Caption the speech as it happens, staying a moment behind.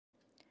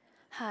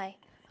Hi,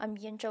 I'm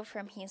Yan Zhou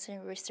from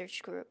Hansen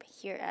Research Group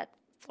here at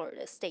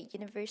Florida State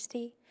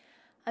University.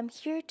 I'm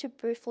here to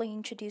briefly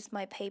introduce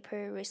my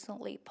paper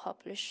recently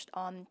published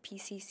on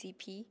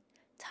PCCP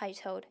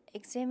titled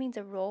Examining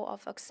the Role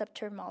of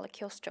Acceptor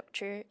Molecule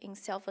Structure in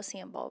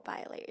Self-Assembled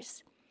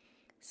Bilayers,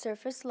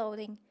 Surface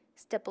Loading,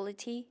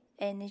 Stability,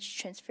 Energy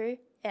Transfer,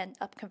 and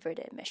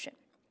Upconverted Emission.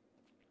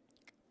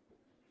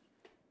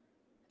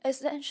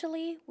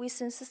 Essentially, we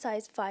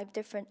synthesize 5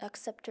 different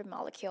acceptor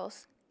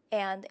molecules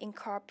and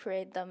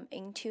incorporate them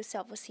into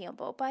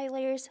self-assembled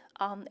bilayers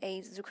on a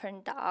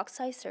zirconium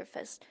dioxide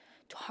surface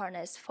to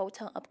harness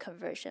photon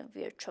upconversion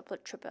via triple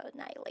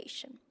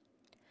annihilation.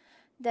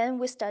 Then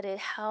we studied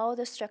how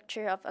the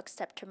structure of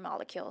acceptor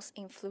molecules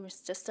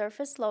influenced the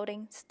surface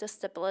loading, the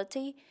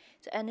stability,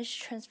 the energy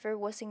transfer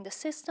within the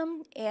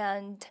system,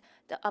 and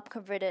the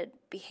upconverted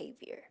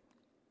behavior.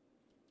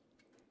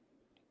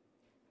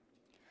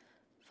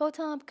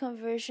 Photon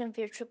upconversion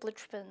via triple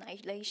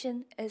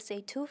annihilation is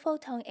a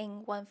 2-photon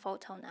in,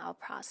 1-photon out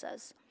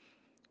process.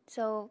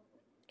 So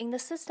in the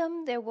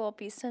system, there will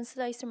be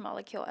sensitizer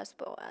molecule as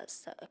well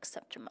as the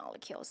acceptor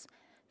molecules.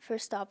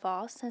 First of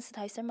all,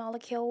 sensitizer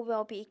molecule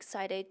will be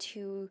excited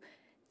to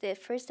the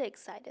first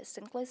excited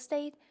singlet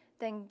state,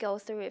 then go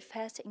through a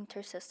fast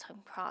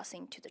intersystem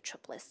crossing to the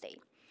triplet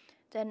state.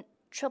 Then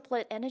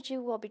triplet energy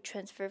will be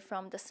transferred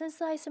from the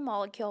sensitizer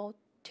molecule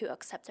to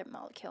acceptor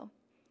molecule.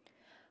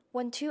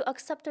 When 2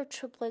 acceptor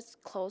triplets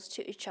close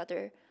to each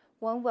other,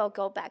 one will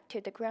go back to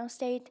the ground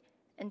state,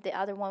 and the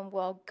other one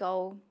will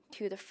go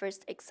to the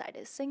first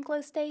excited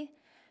singlet state.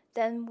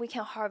 Then we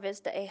can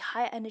harvest a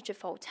high energy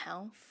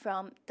photon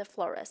from the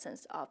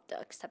fluorescence of the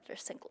acceptor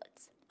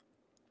singlets.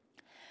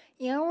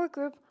 In our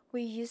group,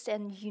 we used a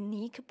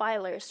unique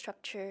bilayer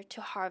structure to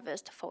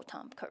harvest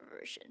photon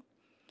conversion.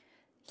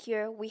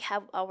 Here we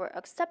have our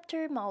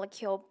acceptor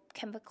molecule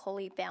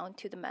chemically bound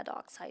to the metal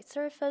oxide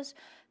surface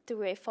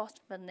through a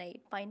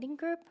phosphonate binding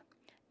group.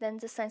 Then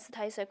the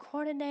sensitizer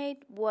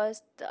coordinate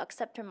was the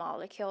acceptor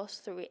molecules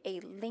through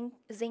a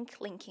zinc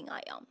linking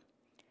ion.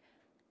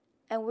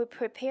 And we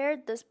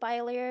prepared this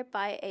bilayer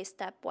by a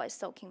stepwise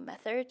soaking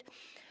method,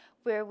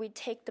 where we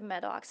take the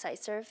metal oxide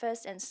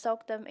surface and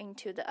soak them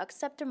into the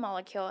acceptor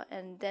molecule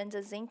and then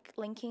the zinc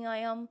linking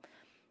ion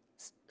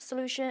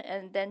solution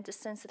and then the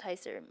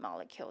sensitizer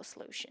molecule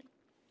solution.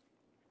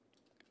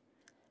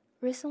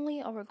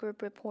 Recently, our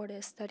group reported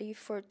a study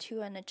for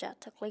 2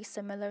 energetically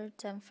similar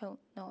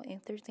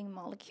phenolphthalein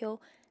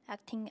molecule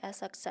acting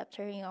as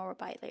acceptor in our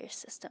bilayer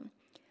system.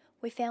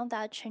 We found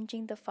that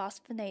changing the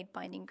phosphonate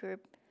binding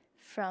group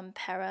from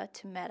para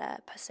to meta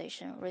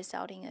position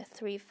resulting in a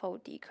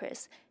 3-fold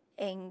decrease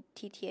in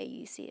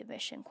TTA-UC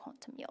emission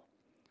quantum yield.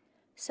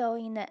 So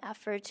in an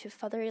effort to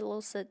further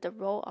elucidate the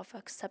role of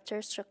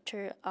acceptor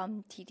structure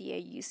on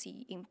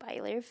TTA-UC in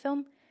bilayer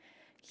film,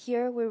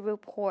 here we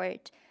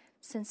report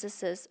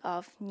synthesis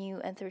of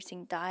new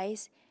anthracene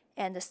dyes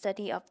and the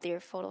study of their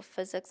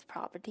photophysics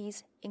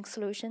properties in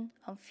solution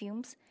on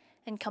fumes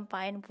and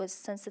combined with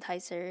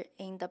sensitizer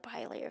in the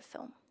bilayer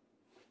film.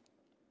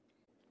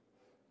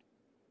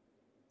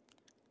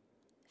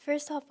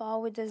 First of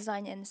all, we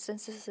design and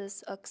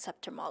synthesis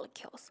acceptor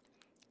molecules.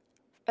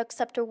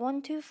 Acceptor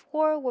 1 to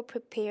 4 were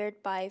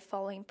prepared by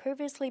following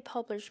previously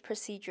published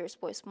procedures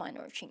with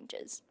minor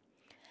changes.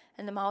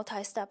 And the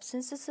multi-step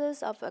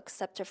synthesis of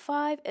acceptor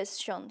 5 is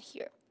shown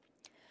here.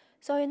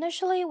 So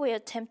initially, we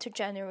attempt to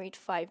generate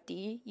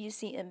 5D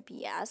using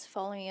NBS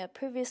following a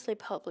previously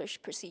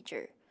published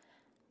procedure.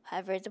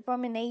 However, the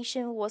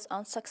bromination was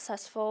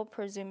unsuccessful,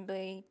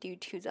 presumably due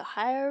to the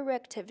higher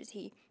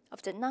reactivity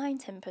of the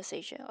 9-10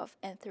 position of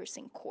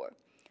anthracene core.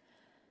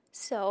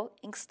 So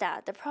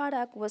instead, the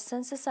product was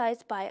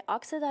synthesized by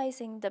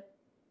oxidizing the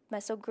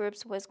methyl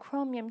groups with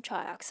chromium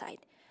trioxide,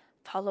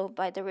 followed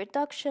by the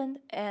reduction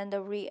and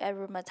the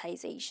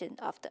re-aromatization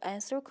of the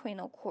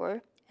anthraquinol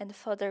core and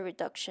further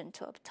reduction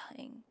to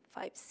obtain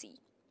 5C.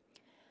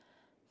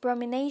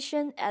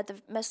 Bromination at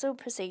the methyl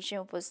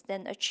position was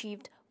then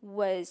achieved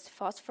with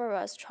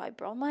phosphorus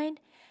tribromide,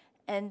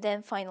 and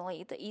then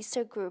finally the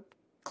ester group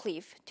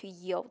cleaved to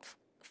yield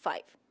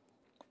 5.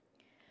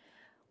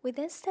 We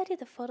then studied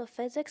the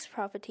photophysics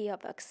property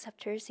of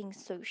acceptors in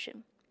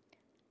solution.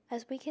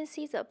 As we can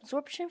see, the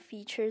absorption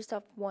features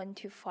of 1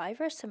 to 5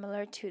 are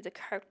similar to the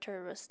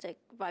characteristic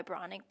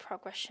vibronic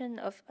progression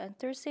of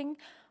anthracene,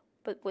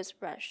 but with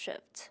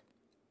redshift.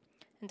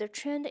 And the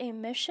trend in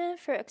emission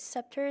for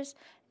acceptors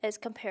is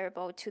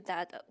comparable to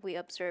that we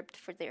observed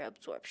for their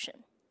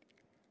absorption.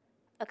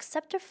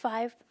 Acceptor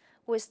 5,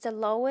 with the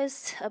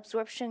lowest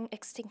absorption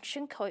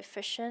extinction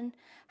coefficient,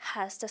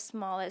 has the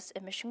smallest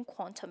emission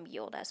quantum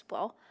yield as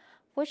well,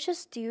 which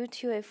is due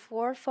to a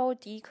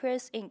 4-fold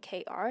decrease in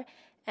Kr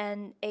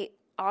and an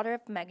order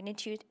of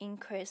magnitude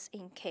increase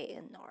in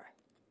KNR.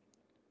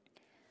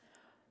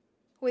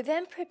 We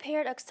then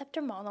prepared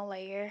acceptor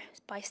monolayer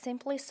by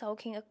simply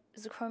soaking a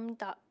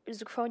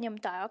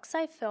zirconium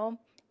dioxide film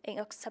in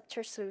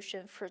acceptor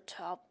solution for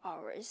 12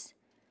 hours.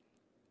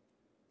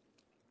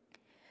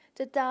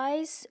 The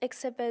dyes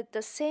exhibit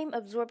the same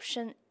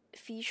absorption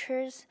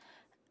features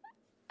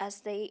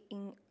as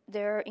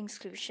their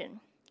exclusion.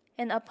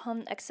 And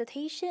upon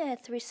excitation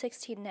at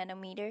 360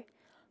 nanometer,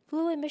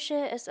 blue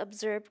emission is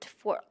observed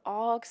for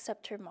all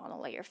acceptor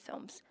monolayer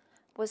films,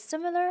 with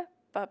similar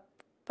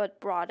but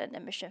broadened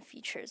emission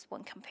features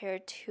when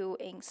compared to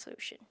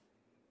exclusion.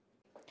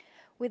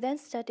 We then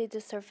studied the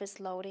surface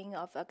loading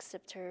of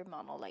acceptor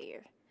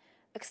monolayer.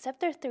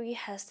 Acceptor 3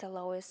 has the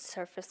lowest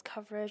surface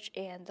coverage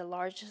and the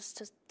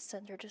largest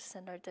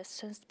center-to-center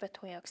distance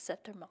between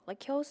acceptor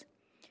molecules.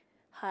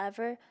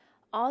 However,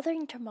 all the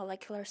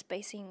intermolecular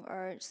spacing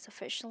are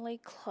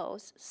sufficiently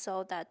close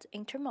so that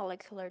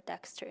intermolecular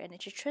Dexter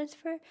energy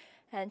transfer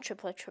and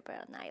triple-triple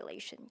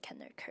annihilation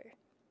can occur.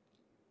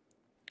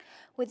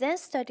 We then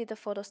studied the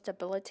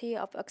photostability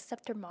of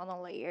acceptor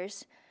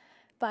monolayers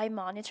by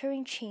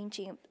monitoring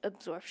changing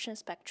absorption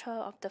spectra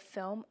of the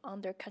film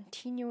under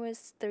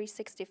continuous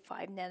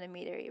 365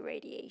 nanometer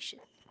irradiation.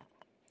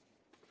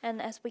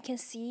 And as we can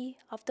see,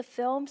 of the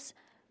films,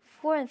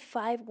 4 and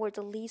 5 were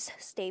the least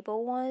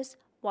stable ones,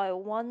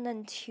 while 1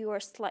 and 2 are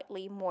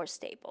slightly more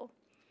stable.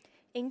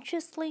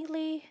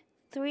 Interestingly,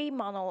 3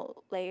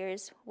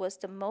 monolayers was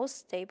the most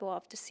stable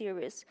of the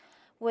series,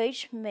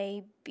 which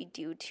may be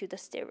due to the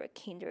steric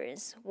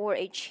hindrance or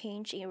a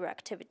change in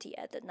reactivity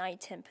at the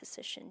 9-10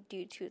 position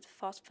due to the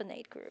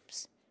phosphonate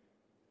groups.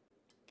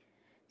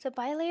 The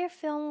bilayer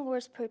film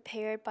was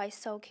prepared by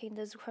soaking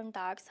the chrome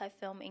dioxide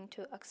film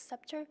into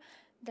acceptor,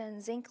 then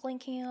zinc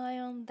linking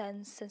ion,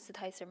 then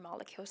sensitizer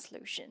molecule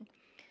solution.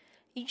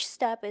 Each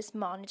step is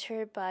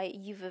monitored by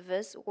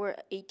UV-Vis or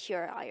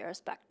ATR-IR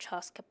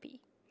spectroscopy.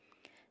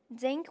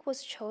 Zinc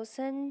was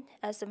chosen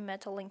as a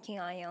metal linking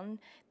ion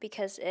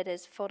because it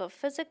is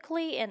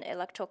photophysically and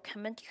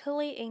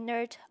electrochemically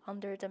inert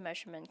under the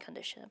measurement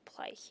condition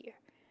applied here.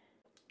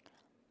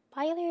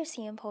 Bilayer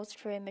samples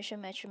for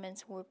emission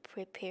measurements were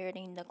prepared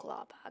in the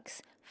glove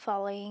box,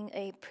 following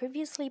a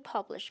previously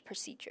published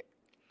procedure.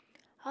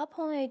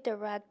 Upon a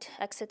direct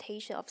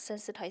excitation of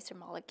sensitizer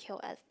molecule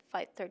at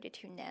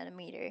 532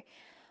 nanometer,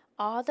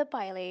 all the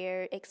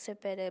bilayer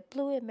exhibited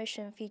blue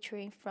emission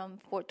featuring from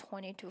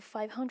 420 to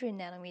 500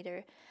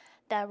 nanometer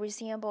that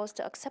resembles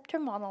the acceptor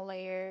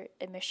monolayer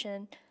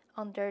emission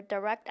under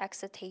direct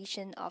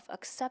excitation of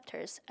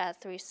acceptors at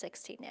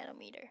 360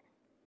 nanometer.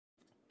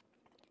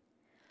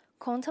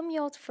 Quantum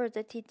yields for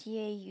the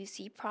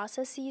TTA-UC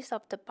processes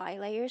of the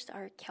bilayers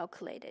are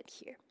calculated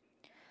here.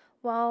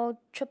 While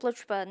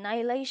triple-triple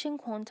annihilation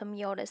quantum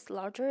yield is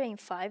larger in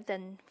 5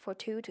 than for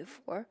 2 to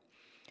 4,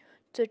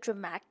 the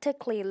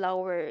dramatically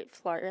lower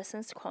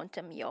fluorescence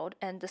quantum yield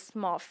and the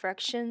small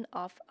fraction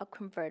of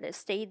upconverted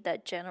state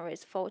that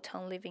generates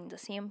photon leaving the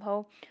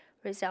sample,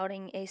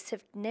 resulting in a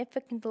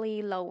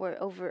significantly lower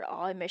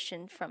overall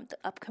emission from the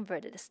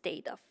upconverted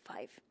state of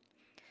 5.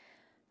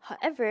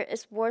 However,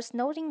 it's worth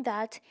noting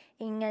that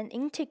in an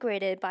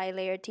integrated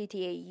bilayer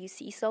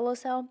TTA-UC solo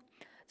cell,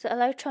 the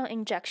electron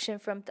injection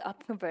from the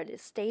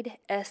upconverted state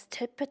is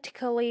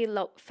typically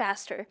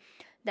faster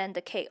than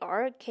the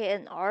KR,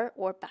 KNR,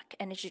 or back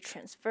energy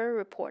transfer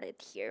reported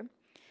here,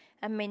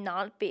 and may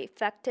not be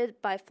affected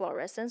by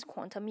fluorescence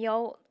quantum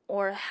yield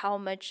or how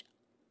much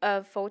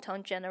of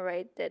photon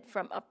generated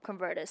from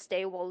upconverted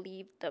state will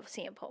leave the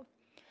sample.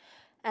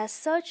 As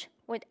such,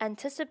 we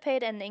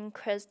anticipate an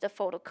increase the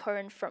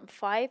photocurrent from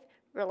 5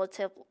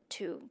 relative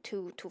to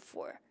 2 to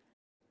 4.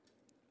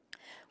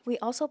 We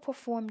also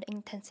performed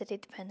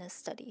intensity-dependent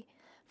study.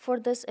 For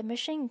this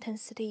emission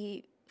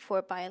intensity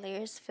for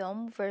bilayers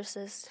film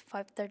versus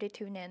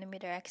 532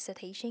 nanometer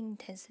excitation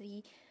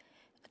intensity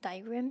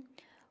diagram,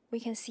 we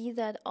can see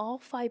that all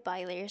 5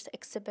 bilayers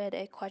exhibit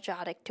a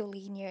quadratic to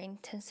linear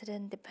intensity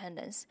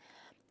independence,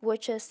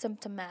 which is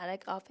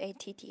symptomatic of a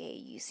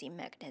TTA-UC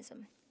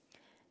mechanism.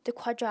 The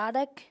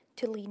quadratic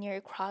to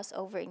linear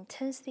crossover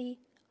intensity,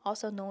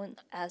 also known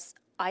as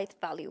ith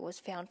value, was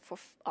found for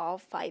all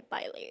 5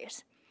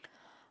 bilayers.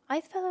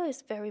 Ith value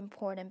is very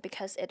important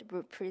because it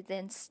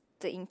represents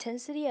the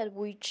intensity at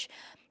which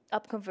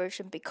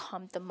upconversion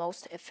becomes the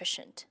most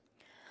efficient.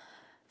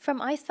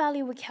 From ith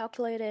value, we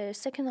calculated a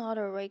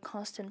second-order rate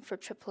constant for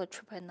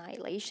triple-triple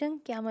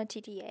annihilation, gamma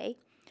TTA.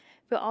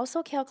 We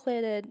also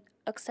calculated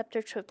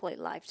acceptor triplet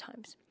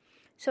lifetimes.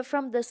 So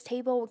from this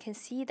table, we can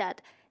see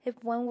that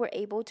if one were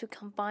able to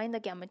combine the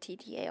gamma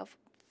TTA of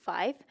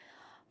 5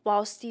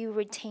 while still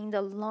retain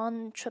the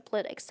long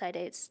triplet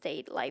excited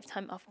state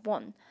lifetime of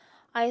 1,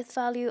 ith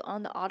value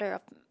on the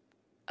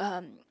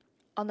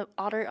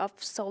order of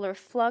solar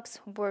flux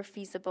were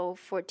feasible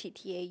for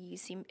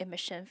TTA-UC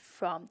emission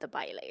from the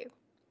bilayer.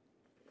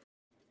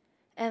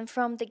 And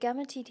from the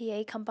gamma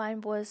TTA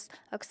combined with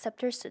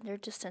acceptor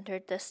center-to-center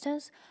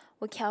distance,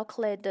 we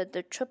calculated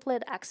the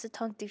triplet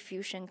exciton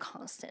diffusion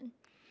constant.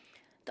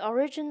 The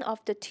origin of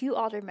the 2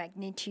 order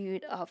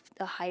magnitude of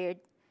the higher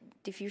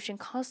diffusion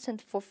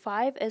constant for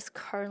 5 is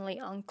currently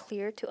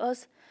unclear to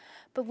us,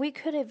 but we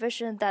could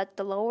envision that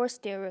the lower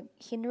steric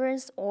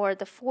hindrance or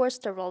the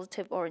forced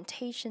relative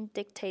orientation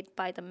dictated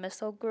by the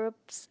missile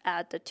groups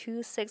at the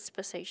 2-6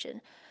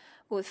 position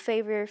would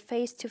favor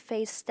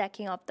face-to-face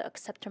stacking of the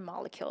acceptor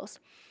molecules,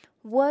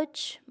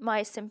 which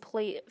might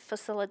simply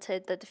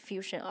facilitate the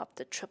diffusion of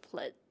the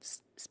triplet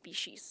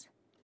species.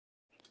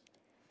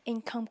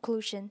 In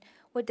conclusion,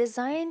 we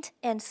designed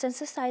and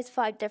synthesized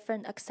 5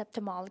 different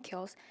acceptor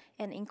molecules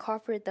and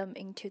incorporated them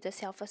into the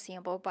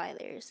self-assemble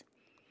bilayers.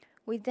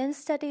 We then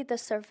studied the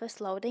surface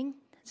loading,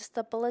 the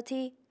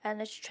stability,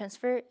 energy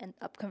transfer, and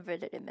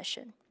upconverted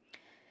emission.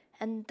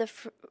 And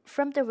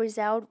from the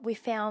result, we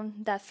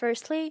found that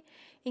firstly,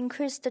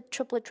 increased the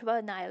triple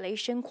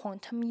annihilation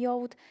quantum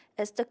yield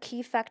is the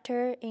key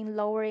factor in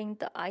lowering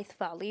the ith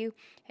value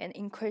and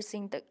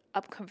increasing the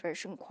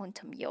upconversion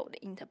quantum yield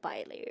in the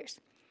bilayers.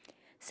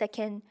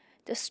 Second,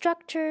 the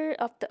structure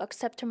of the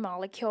acceptor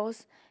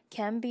molecules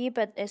can be,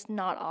 but is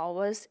not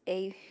always,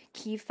 a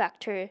key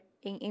factor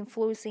in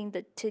influencing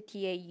the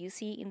TTA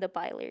UC in the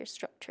bilayer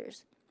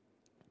structures.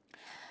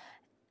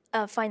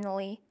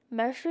 Finally,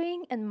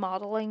 measuring and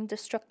modeling the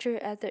structure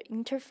at the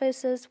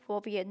interfaces will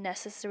be a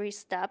necessary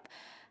step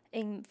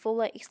in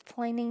fully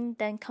explaining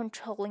then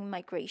controlling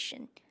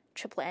migration,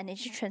 triple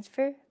energy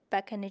transfer,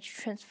 back energy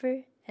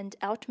transfer, and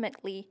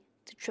ultimately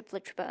the triple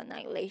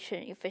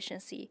annihilation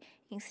efficiency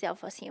in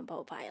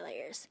self-assemble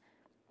bilayers.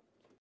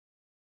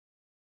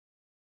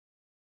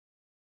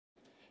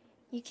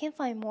 You can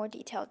find more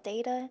detailed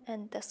data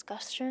and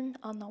discussion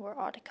on our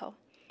article.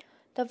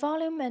 The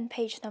volume and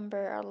page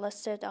number are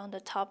listed on the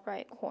top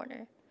right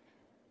corner.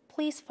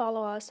 Please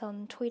follow us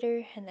on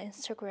Twitter and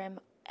Instagram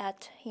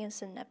at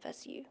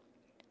HansenFSU.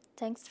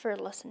 Thanks for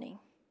listening.